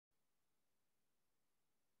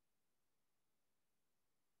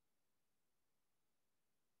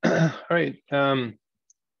All right.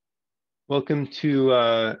 Welcome to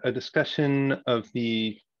a discussion of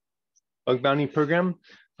the bug bounty program.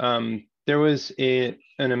 There was an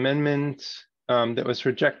amendment that was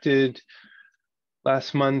rejected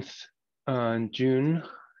last month in June,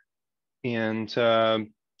 and so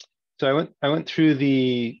I went through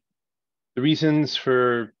the reasons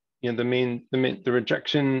for the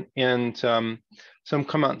rejection, and some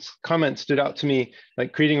comments stood out to me,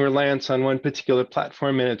 like creating reliance on one particular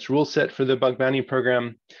platform and its rule set for the bug bounty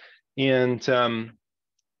program, and a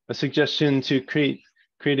suggestion to create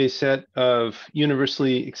a set of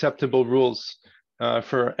universally acceptable rules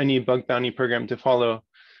for any bug bounty program to follow.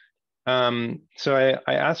 So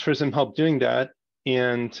I asked for some help doing that,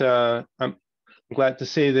 and I'm glad to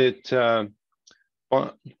say that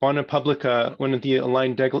Bona Publica, one of the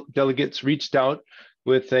aligned delegates, reached out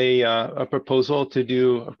with a proposal to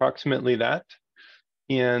do approximately that.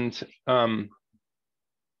 And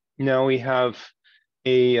now we have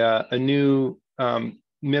a new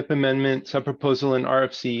MIP amendment subproposal in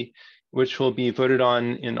RFC, which will be voted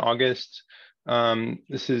on in August.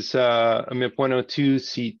 This is a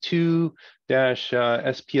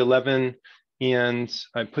MIP102c2-SP11, and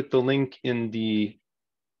I put the link in the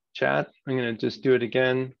chat. I'm going to just do it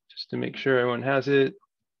again just to make sure everyone has it.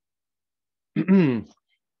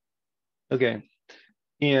 Okay.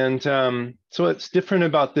 And so what's different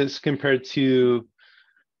about this compared to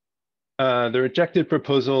the rejected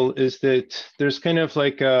proposal is that there's kind of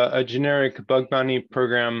like a generic bug bounty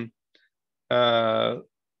program, like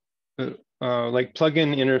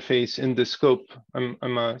plugin interface in the scope.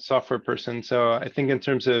 I'm a software person, so I think in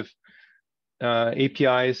terms of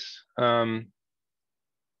APIs, so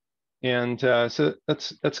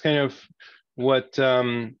that's kind of what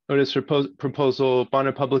Otis' proposal,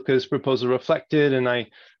 Bona Publica's proposal reflected, and I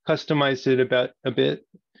customized it a bit.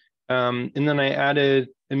 And then I added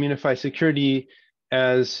Immunify Security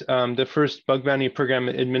as the first bug bounty program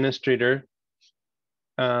administrator.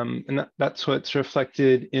 And that's what's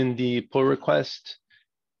reflected in the pull request.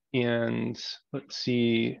 And let's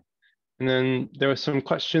see. And then there were some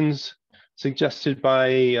questions suggested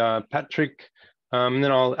by Patrick. And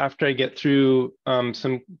then after I get through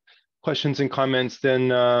some questions and comments,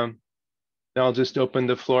 then I'll just open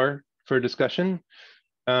the floor for discussion.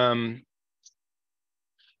 Let's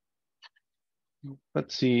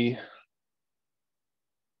see.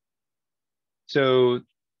 So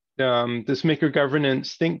does Maker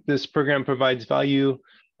Governance think this program provides value?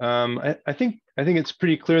 I think it's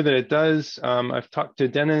pretty clear that it does. I've talked to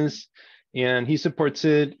Dennis, and he supports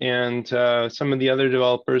it, and some of the other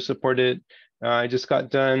developers support it. I just got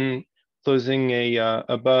done closing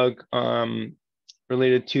a bug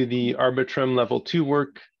related to the Arbitrum level 2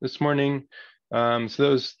 work this morning. So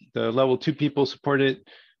the level 2 people support it.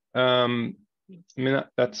 I mean,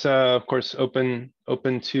 that's of course open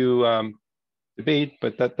to debate,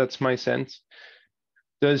 but that's my sense.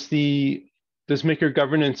 Does Maker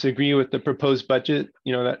Governance agree with the proposed budget?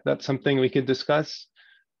 You know, that's something we could discuss.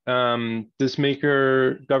 Does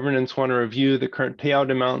Maker Governance want to review the current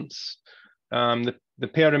payout amounts? The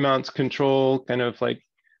payout amounts control kind of like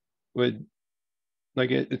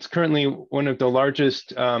it's currently one of the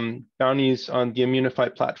largest bounties on the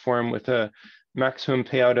Immunify platform, with a maximum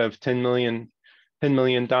payout of 10 million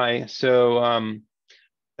DAI. So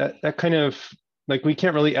that kind of, like, we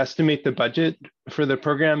can't really estimate the budget for the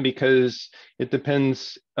program because it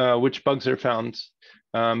depends which bugs are found.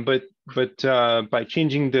 But by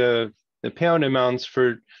changing the payout amounts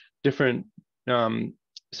for different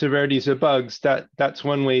severities of bugs, that's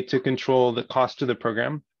one way to control the cost of the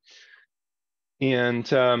program. And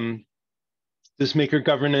does Maker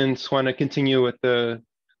Governance want to continue with the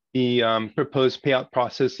proposed payout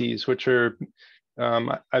processes, which are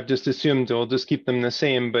I've just assumed we'll just keep them the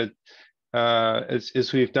same, but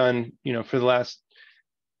as we've done, for the last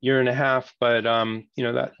year and a half, but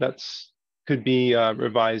that's could be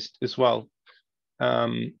revised as well.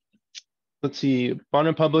 Let's see,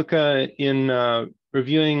 Bona Publica, in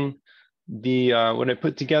reviewing the what I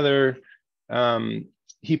put together,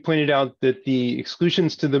 he pointed out that the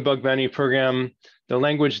exclusions to the bug bounty program, the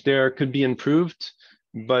language there could be improved,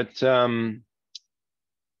 but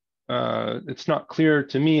it's not clear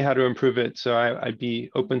to me how to improve it. So I'd be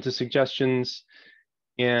open to suggestions.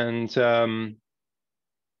 And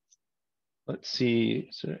let's see,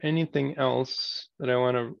 is there anything else that I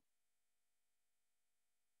want to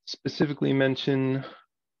specifically mention?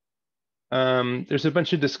 There's a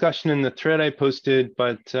bunch of discussion in the thread I posted,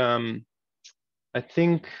 but I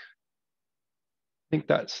think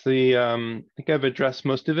that's the, I think I've addressed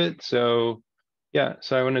most of it. So yeah,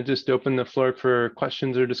 so I want to just open the floor for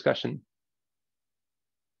questions or discussion.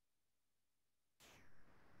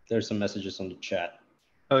 there's some messages on the chat.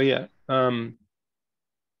 Oh yeah.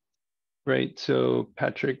 Right. So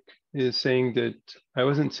Patrick is saying that I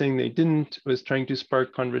wasn't saying they didn't, was trying to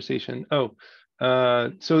spark conversation. Oh,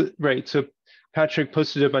 so right. So Patrick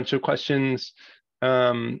posted a bunch of questions,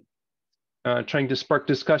 trying to spark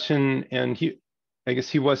discussion, and I guess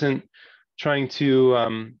he wasn't trying to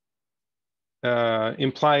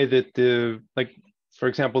imply that like, for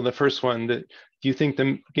example, the first one, that do you think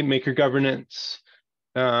the maker governance,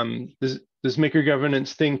 does maker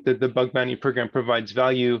governance think that the bug bounty program provides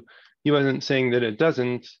value? He wasn't saying that it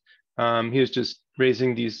doesn't. He was just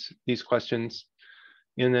raising these questions.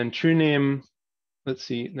 And then True Name, let's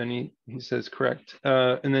see, then he says correct.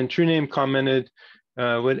 And then True Name commented,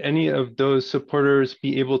 would any of those supporters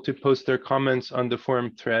be able to post their comments on the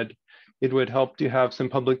forum thread? It would help to have some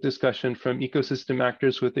public discussion from ecosystem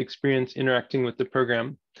actors with experience interacting with the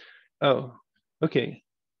program. Oh, okay.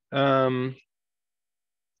 So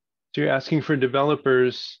you're asking for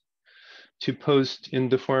developers to post in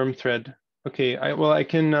the forum thread. Okay, I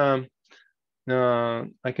can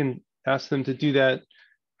ask them to do that.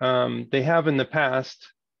 They have in the past,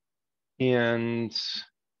 and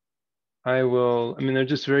I mean, they're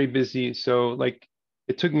just very busy. So like,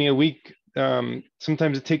 it took me a week.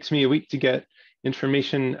 Sometimes it takes me a week to get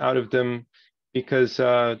information out of them because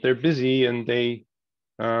they're busy and they,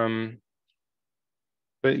 but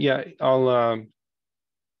yeah, I'll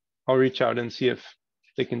reach out and see if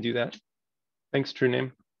they can do that. Thanks, True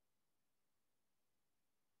Name.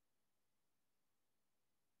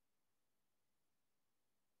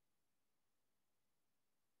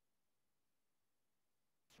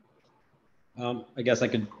 I guess I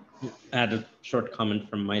could add a short comment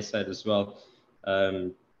from my side as well.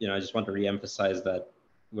 I just want to reemphasize that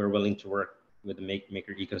we're willing to work with the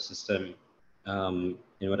maker ecosystem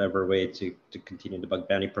in whatever way to continue the bug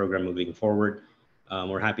bounty program moving forward.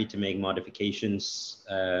 We're happy to make modifications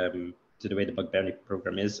to the way the bug bounty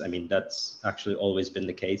program is. I mean, that's actually always been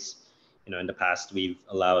the case. In the past, we've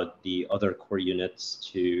allowed the other core units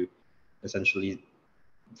to essentially,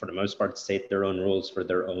 for the most part, state their own rules for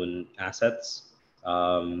their own assets.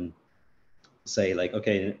 Say like,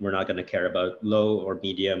 okay, we're not going to care about low or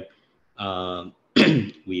medium.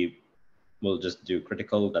 We will just do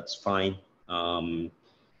critical. That's fine.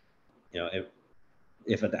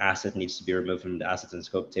 If an asset needs to be removed from the assets and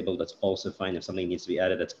scope table, that's also fine. If something needs to be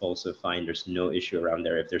added, that's also fine. There's no issue around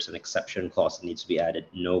there. If there's an exception clause that needs to be added,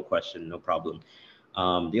 no question, no problem.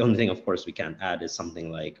 The only thing, of course, we can't add is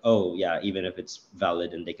something like, oh yeah, even if it's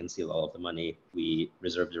valid and they can steal all of the money, we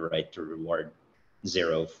reserve the right to reward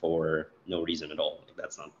 0 for no reason at all. Like,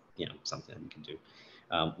 that's not something that we can do.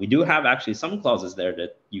 We do have actually some clauses there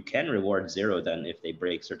that you can reward 0 then if they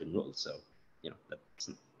break certain rules. So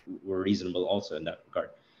we're reasonable also in that regard.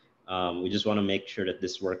 We just want to make sure that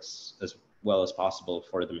this works as well as possible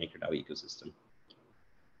for the MakerDAO ecosystem.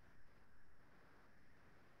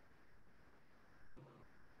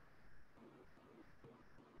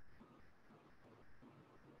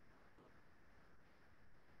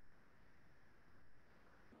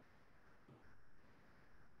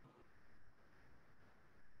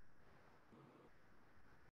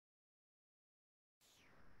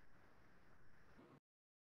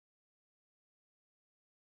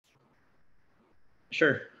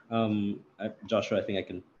 Sure. Joshua, I think I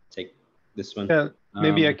can take this one. Yeah,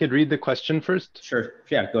 maybe I could read the question first. Sure.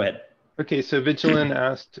 Yeah, go ahead. Okay, so Vigilant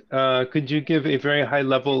asked, could you give a very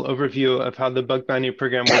high-level overview of how the bug bounty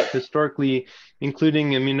program worked historically,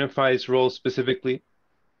 including Immunify's role specifically?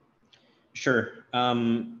 Sure.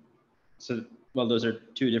 Well, those are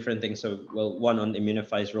two different things. So, well, one on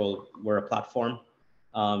Immunify's role, we're a platform.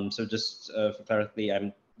 So just for clarity,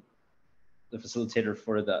 I'm the facilitator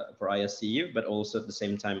for ISCU, but also at the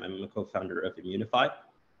same time, I'm a co-founder of Immunify.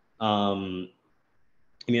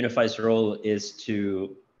 Immunify's role is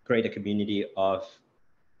to create a community of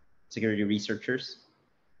security researchers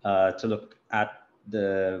to look at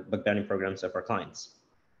the bug bounty programs of our clients.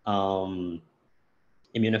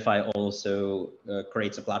 Immunify also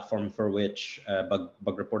creates a platform for which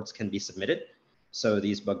bug reports can be submitted. So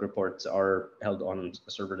these bug reports are held on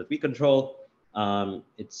a server that we control.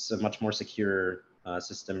 It's a much more secure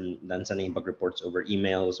system than sending bug reports over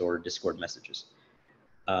emails or Discord messages.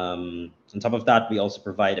 On top of that, we also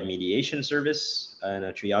provide a mediation service and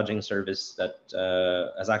a triaging service that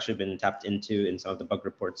has actually been tapped into in some of the bug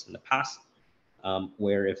reports in the past,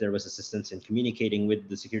 where if there was assistance in communicating with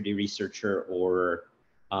the security researcher or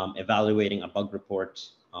evaluating a bug report,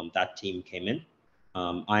 that team came in.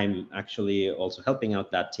 I'm actually also helping out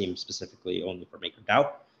that team specifically only for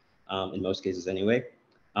MakerDAO, in most cases anyway.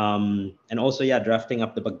 And also, yeah, drafting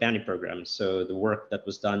up the bug bounty program. So the work that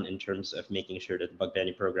was done in terms of making sure that the bug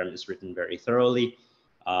bounty program is written very thoroughly,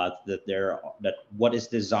 that what is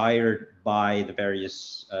desired by the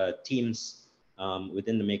various teams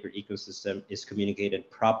within the Maker ecosystem is communicated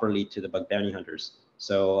properly to the bug bounty hunters.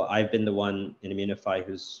 So I've been the one in Immunify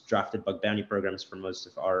who's drafted bug bounty programs for most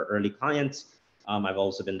of our early clients. I've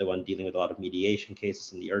also been the one dealing with a lot of mediation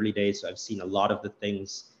cases in the early days. So I've seen a lot of the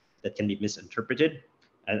things that can be misinterpreted,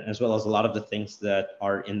 as well as a lot of the things that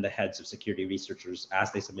are in the heads of security researchers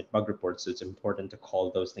as they submit bug reports. So it's important to call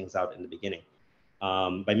those things out in the beginning.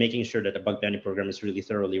 By making sure that a bug bounty program is really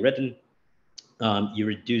thoroughly written, you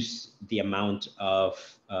reduce the amount of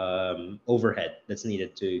overhead that's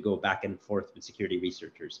needed to go back and forth with security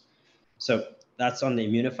researchers. So that's on the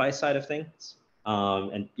Immunify side of things.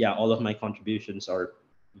 And yeah, all of my contributions are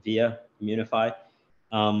via Immunify.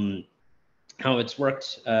 How it's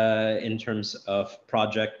worked in terms of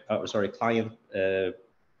client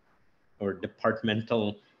or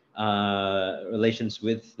departmental relations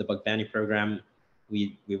with the bug bounty program.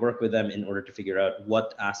 We work with them in order to figure out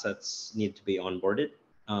what assets need to be onboarded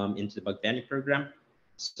into the bug bounty program.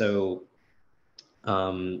 So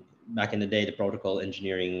back in the day, the protocol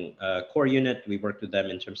engineering core unit, we worked with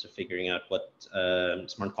them in terms of figuring out what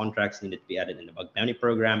smart contracts needed to be added in the bug bounty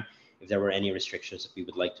program, if there were any restrictions that we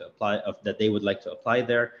would like to apply, that they would like to apply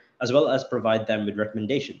there, as well as provide them with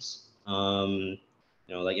recommendations. You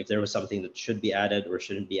know, like if there was something that should be added or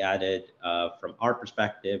shouldn't be added from our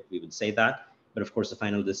perspective, we would say that. But of course, the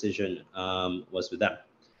final decision was with them.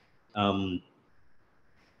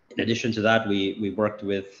 In addition to that, we worked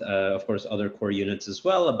with, of course, other core units as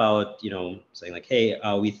well about, you know, saying like, hey,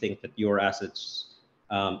 we think that your assets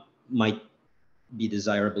might be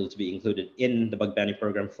desirable to be included in the bug bounty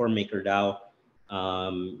program for MakerDAO.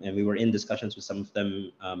 And we were in discussions with some of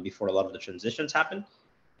them before a lot of the transitions happened.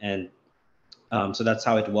 And so that's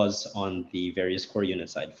how it was on the various core unit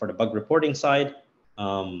side. For the bug reporting side,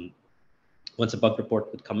 once a bug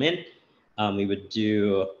report would come in, we would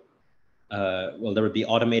do, well, there would be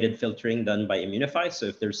automated filtering done by Immunify. So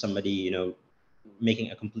if there's somebody, you know,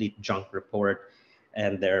 making a complete junk report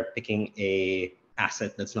and they're picking a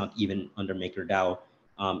asset that's not even under MakerDAO,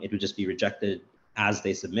 it would just be rejected as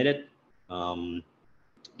they submit it.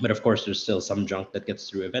 But of course, there's still some junk that gets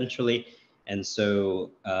through eventually. And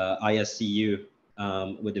so ISCU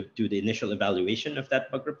would do the initial evaluation of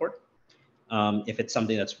that bug report. If it's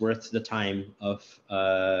something that's worth the time of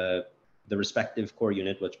the respective core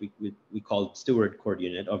unit, which we call steward core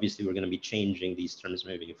unit. Obviously, we're going to be changing these terms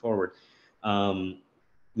moving forward.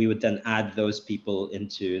 We would then add those people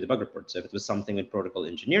into the bug report. So if it was something with protocol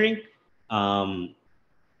engineering,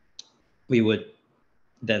 we would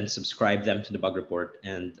then subscribe them to the bug report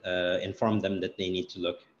and inform them that they need to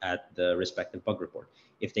look at the respective bug report.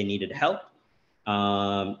 If they needed help,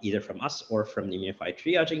 either from us or from the Immunify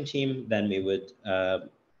triaging team, then we would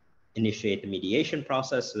initiate the mediation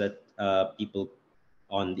process so that people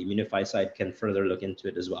on the Immunify side can further look into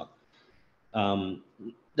it as well.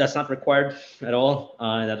 That's not required at all.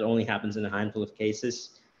 That only happens in a handful of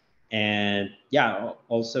cases. And yeah,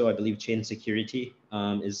 also I believe chain security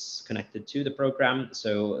is connected to the program.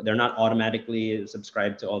 So they're not automatically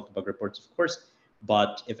subscribed to all the bug reports, of course,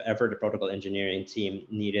 but if ever the protocol engineering team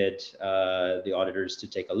needed the auditors to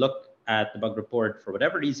take a look at the bug report for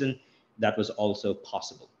whatever reason, that was also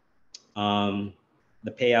possible.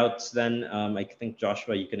 The payouts then, I think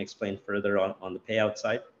Joshua, you can explain further on the payout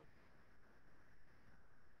side.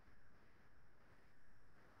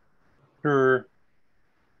 Sure.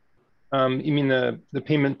 You mean the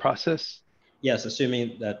payment process? Yes,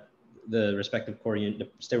 assuming that the respective core unit, the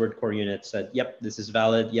steward core unit said, yep, this is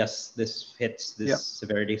valid. Yes, this hits this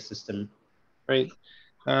severity system. Right.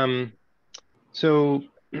 So,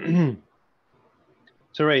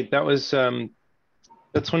 so right, that was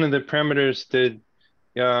that's one of the parameters that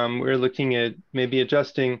we're looking at maybe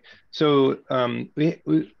adjusting. So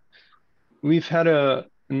we've had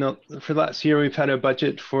for last year we've had a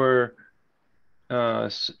budget for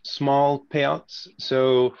small payouts.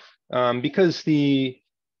 So because the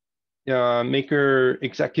Maker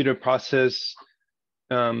executive process,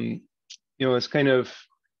 is kind of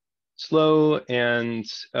slow and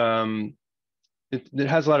it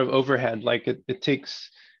has a lot of overhead. Like it takes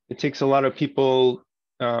a lot of people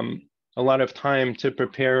a lot of time to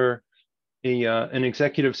prepare an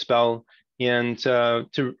executive spell, and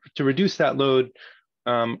to reduce that load,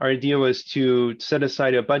 our idea was to set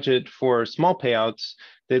aside a budget for small payouts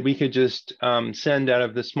that we could just send out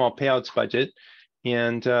of the small payouts budget.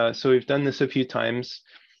 And so we've done this a few times,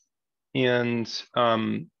 and so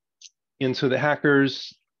the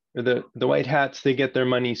hackers or the white hats, they get their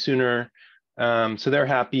money sooner, so they're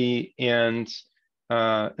happy, and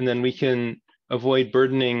then we can avoid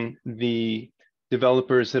burdening the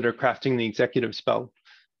developers that are crafting the executive spell.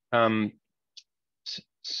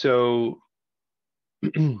 So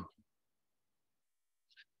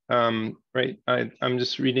right, I'm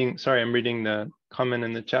just reading. Sorry, I'm reading the comment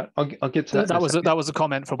in the chat. I'll get to that. That was a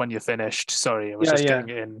comment from when you finished. Sorry, I was just getting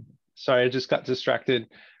it in. Sorry, I just got distracted.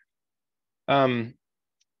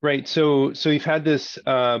 Right, so we've had this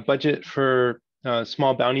budget for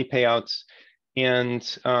small bounty payouts, and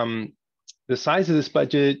the size of this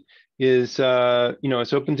budget is,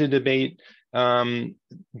 it's open to debate.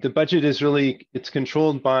 The budget is really, it's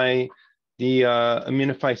controlled by the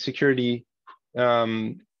Immunify security,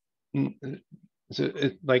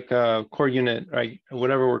 like core unit, right?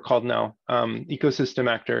 Whatever we're called now, ecosystem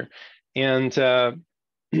actor. And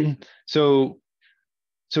so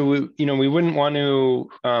we wouldn't want to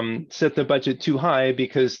set the budget too high,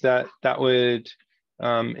 because that would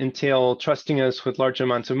entail trusting us with large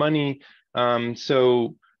amounts of money.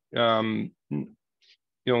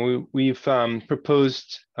 We've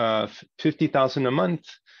proposed 50,000 a month,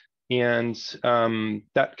 and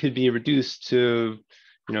that could be reduced to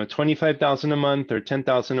 25,000 a month or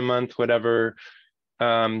 10,000 a month, whatever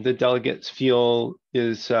the delegates feel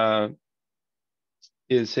is a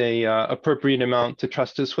appropriate amount to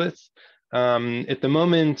trust us with. At the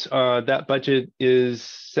moment, that budget is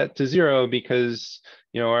set to 0 because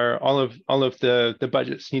all of the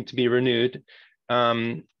budgets need to be renewed.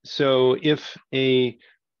 So if a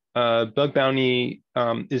bug bounty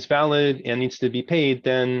is valid and needs to be paid,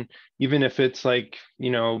 then even if it's like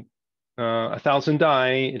 1,000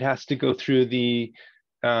 DAI, it has to go through the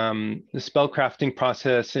spell crafting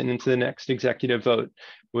process and into the next executive vote,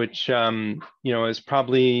 which is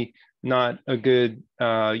probably not a good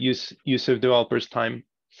use of developers' time.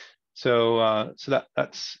 So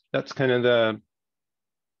that's kind of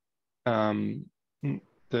some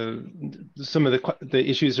of the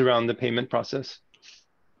issues around the payment process.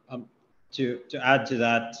 To add to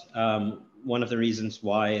that, one of the reasons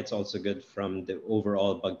why it's also good from the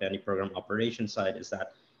overall bug bounty program operation side is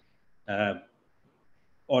that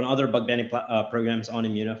on other bug bounty programs on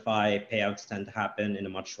Immunify, payouts tend to happen in a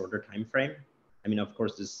much shorter time frame. I mean, of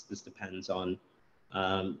course, this depends on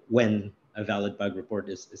when a valid bug report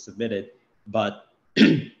is submitted, but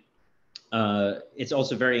it's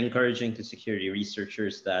also very encouraging to security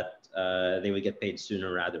researchers that they would get paid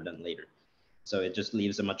sooner rather than later. So it just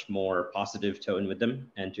leaves a much more positive tone with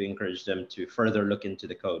them, and to encourage them to further look into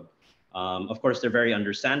the code. Of course, they're very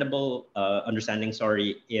understanding,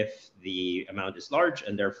 if the amount is large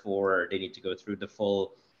and therefore they need to go through the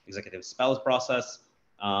full executive spells process.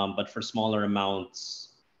 But for smaller amounts,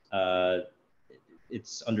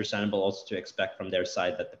 it's understandable also to expect from their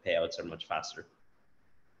side that the payouts are much faster.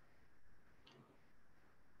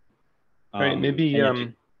 Right, maybe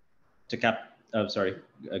to cap. Oh, sorry.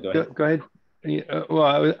 Go ahead. Go ahead.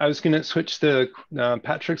 Well, I was going to switch to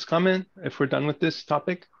Patrick's comment if we're done with this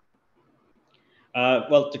topic.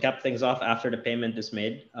 Well, to cap things off, after the payment is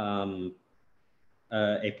made, a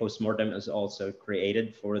postmortem is also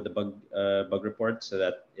created for the bug report, so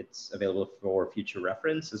that it's available for future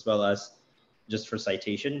reference, as well as just for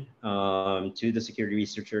citation to the security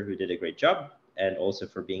researcher who did a great job, and also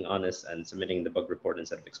for being honest and submitting the bug report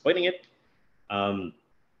instead of exploiting it, and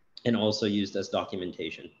also used as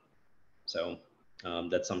documentation. So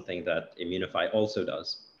that's something that Immunify also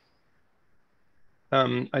does.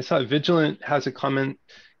 I saw Vigilant has a comment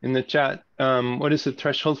in the chat. What is the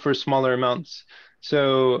threshold for smaller amounts?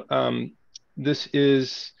 So this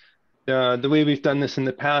is the way we've done this in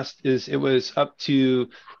the past is it was up to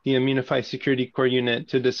the Immunify security core unit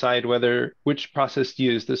to decide which process to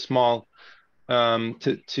use, the small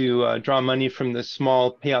to draw money from the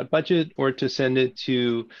small payout budget, or to send it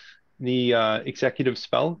to the executive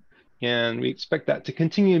spell. And we expect that to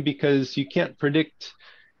continue because you can't predict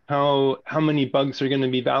how many bugs are going to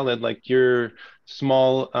be valid. Like your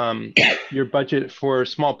your budget for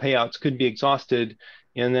small payouts could be exhausted,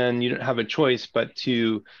 and then you don't have a choice but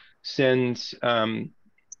to send pass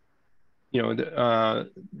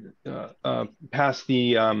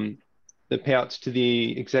the payouts to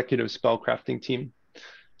the executive spell crafting team.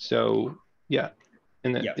 So yeah,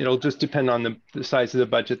 and then it'll just depend on the size of the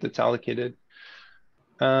budget that's allocated.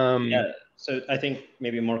 Yeah, so I think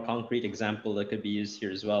maybe a more concrete example that could be used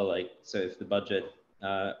here as well. Like, so if the budget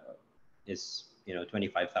is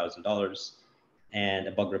 $25,000, and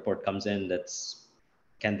a bug report comes in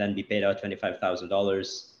can then be paid out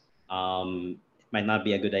 $25,000, it might not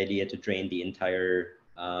be a good idea to drain the entire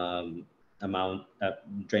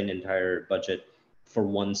drain the entire budget for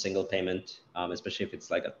one single payment, especially if it's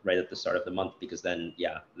like right at the start of the month, because then,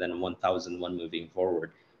 yeah, then 1001 moving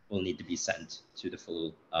forward will need to be sent to the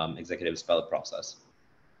full executive spell process.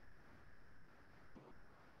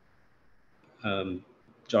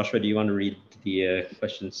 Joshua, do you want to read the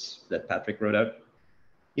questions that Patrick wrote out?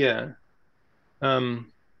 Yeah.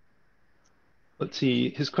 Let's see.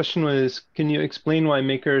 His question was, can you explain why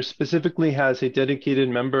Maker specifically has a dedicated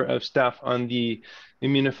member of staff on the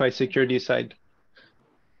Immunify security side?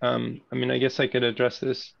 I mean, I guess I could address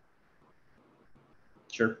this.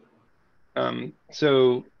 Sure.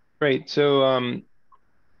 So, right. So,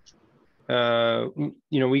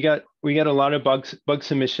 you know, we got a lot of bug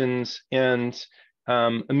submissions, and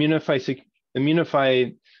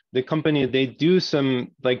Immunify, the company, they do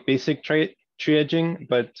some like basic triaging,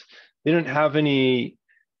 but they don't have any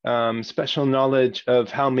special knowledge of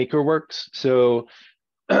how Maker works. So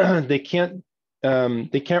they can't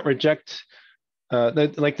reject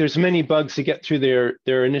like there's many bugs to get through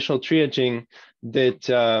their initial triaging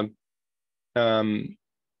that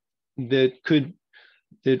that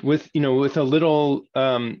with a little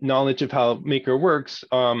knowledge of how Maker works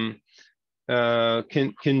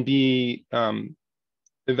can be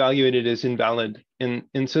evaluated as invalid,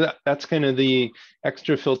 and so that's kind of the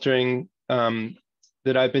extra filtering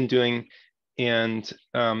that I've been doing, and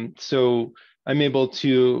so I'm able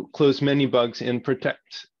to close many bugs and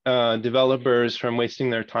protect developers from wasting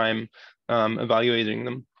their time evaluating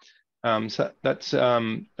them. So that's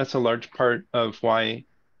a large part of why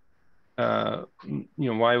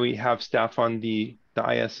why we have staff on the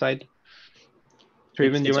IS side.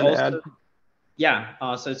 Traven, do you want to add?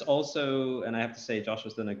 Yeah, so it's also, and I have to say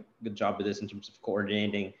Joshua's done a good job with this in terms of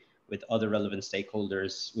coordinating with other relevant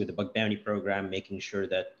stakeholders with the bug bounty program, making sure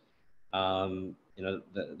that the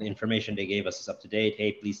information they gave us is up to date.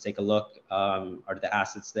 Hey, please take a look. Are the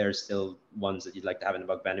assets there still ones that you'd like to have in the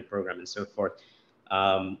bug bounty program, and so forth.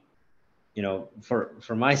 For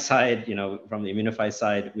my side, from the Immunify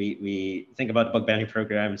side, we think about bug bounty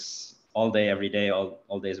programs all day, every day,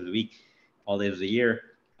 all days of the week, all days of the year.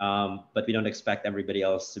 But we don't expect everybody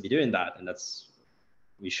else to be doing that, and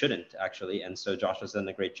we shouldn't actually. And so Josh has done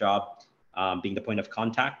a great job being the point of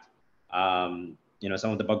contact.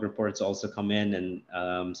 Some of the bug reports also come in, and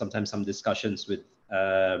sometimes some discussions with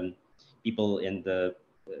people in the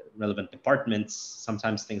relevant departments.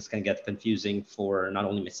 Sometimes things can get confusing for not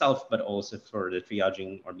only myself, but also for the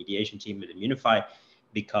triaging or mediation team at Immunify,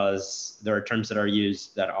 because there are terms that are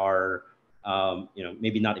used that are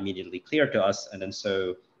maybe not immediately clear to us. And then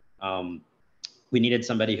so we needed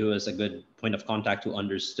somebody who was a good point of contact, who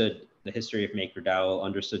understood the history of MakerDAO,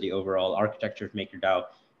 understood the overall architecture of MakerDAO,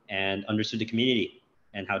 and understood the community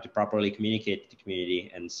and how to properly communicate to the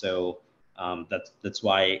community. And so that's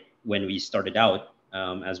why when we started out,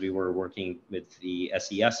 as we were working with the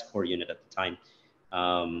SES core unit at the time,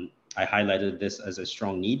 I highlighted this as a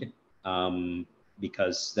strong need,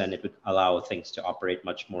 because then it would allow things to operate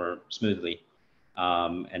much more smoothly.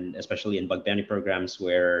 And especially in bug bounty programs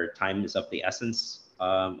where time is of the essence,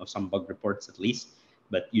 of some bug reports at least,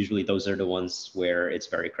 but usually those are the ones where it's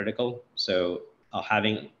very critical. So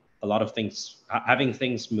having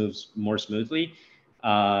things move more smoothly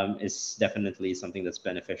is definitely something that's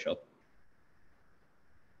beneficial.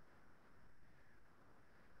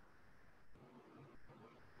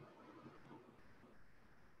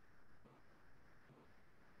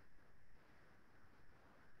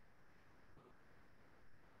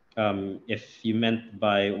 If you meant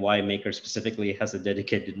by why Maker specifically has a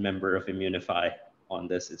dedicated member of Immunify on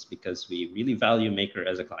this, it's because we really value Maker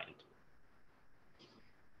as a client.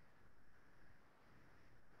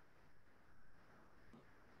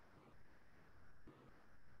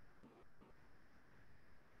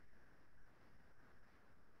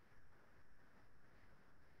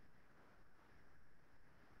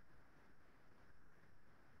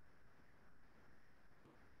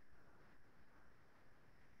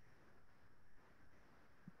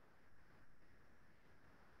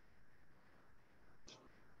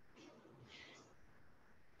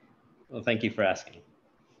 Well, thank you for asking.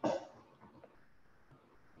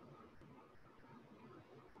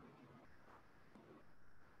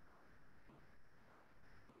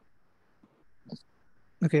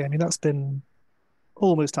 Okay, I mean, that's been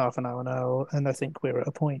almost half an hour now, and I think we're at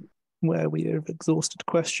a point where we have exhausted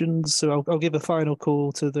questions. So I'll give a final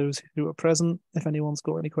call to those who are present if anyone's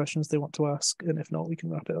got any questions they want to ask, and if not, we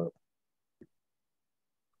can wrap it up.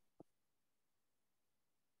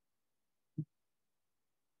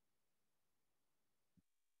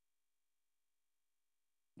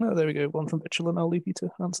 Oh, there we go. One from Mitchell, and I'll leave you to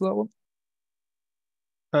answer that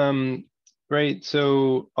one. Right,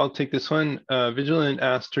 so I'll take this one. Vigilant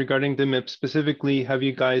asked regarding the MIP specifically, have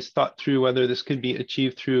you guys thought through whether this could be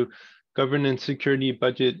achieved through governance security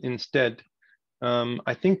budget instead?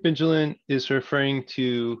 I think Vigilant is referring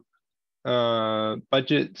to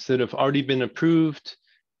budgets that have already been approved.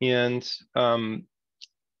 And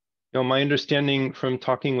my understanding from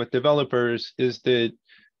talking with developers is that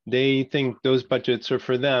they think those budgets are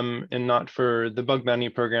for them and not for the bug bounty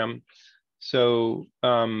program. So,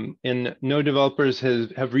 and no developers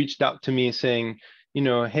have reached out to me saying,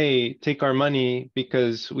 hey, take our money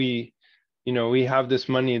because we have this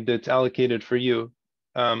money that's allocated for you.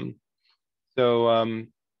 So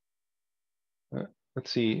let's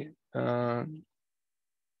see.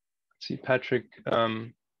 Patrick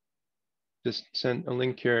just sent a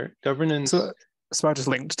link here. Governance. So I just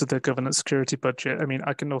linked to the governance security budget. I mean,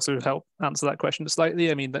 I can also help answer that question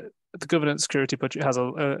slightly. I mean, the governance security budget has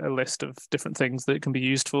a list of different things that it can be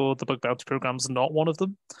used for. The bug bounty program's not one of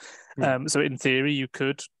them. So in theory, you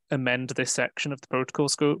could amend this section of the protocol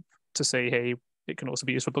scope to say, hey, it can also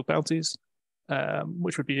be used for bug bounties,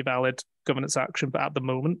 which would be a valid governance action. But at the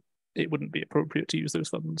moment, it wouldn't be appropriate to use those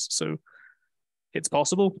funds. So it's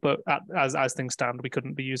possible, but as things stand, we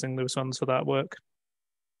couldn't be using those funds for that work.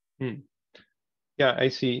 Yeah, I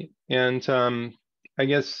see. And I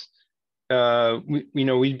guess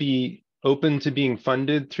we'd be open to being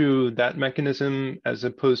funded through that mechanism as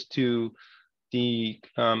opposed to the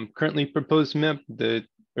currently proposed MIP,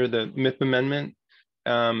 or the MIP amendment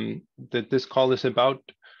that this call is about.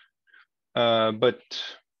 But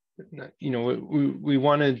we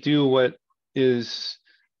want to do what is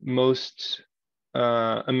most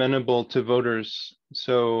amenable to voters.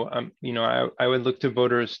 So I would look to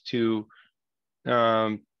voters to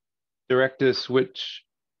direct us which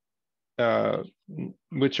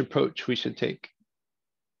approach we should take.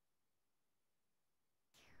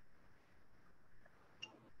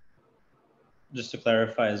 Just to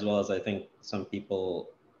clarify as well, as I think some people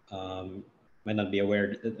might not be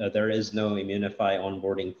aware, there is no Immunify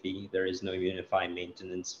onboarding fee. There is no Immunify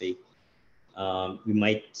maintenance fee. We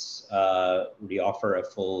might reoffer a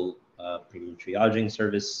full premium triaging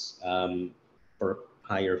service for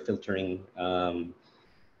higher filtering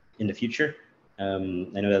in the future. I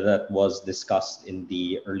know that was discussed in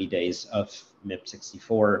the early days of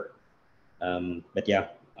MIP64, but yeah,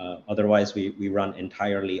 otherwise we run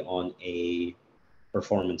entirely on a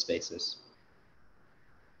performance basis.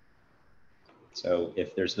 So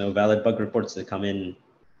if there's no valid bug reports that come in,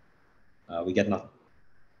 we get nothing.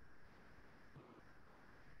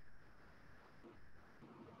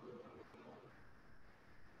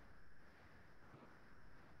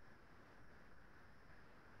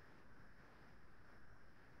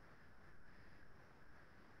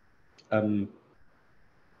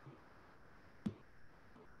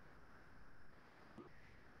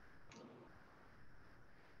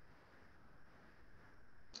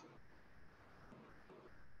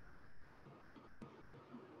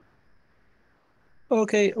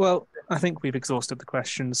 Okay, well, I think we've exhausted the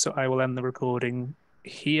questions, so I will end the recording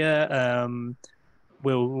here.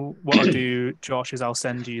 What I'll do, Josh, is I'll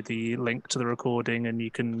send you the link to the recording, and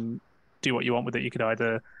you can do what you want with it. You could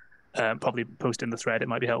either probably post in the thread; it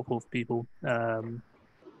might be helpful for people.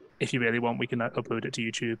 If you really want, we can upload it to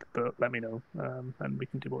YouTube, but let me know, and we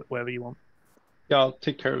can do whatever you want. Yeah, I'll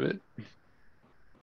take care of it.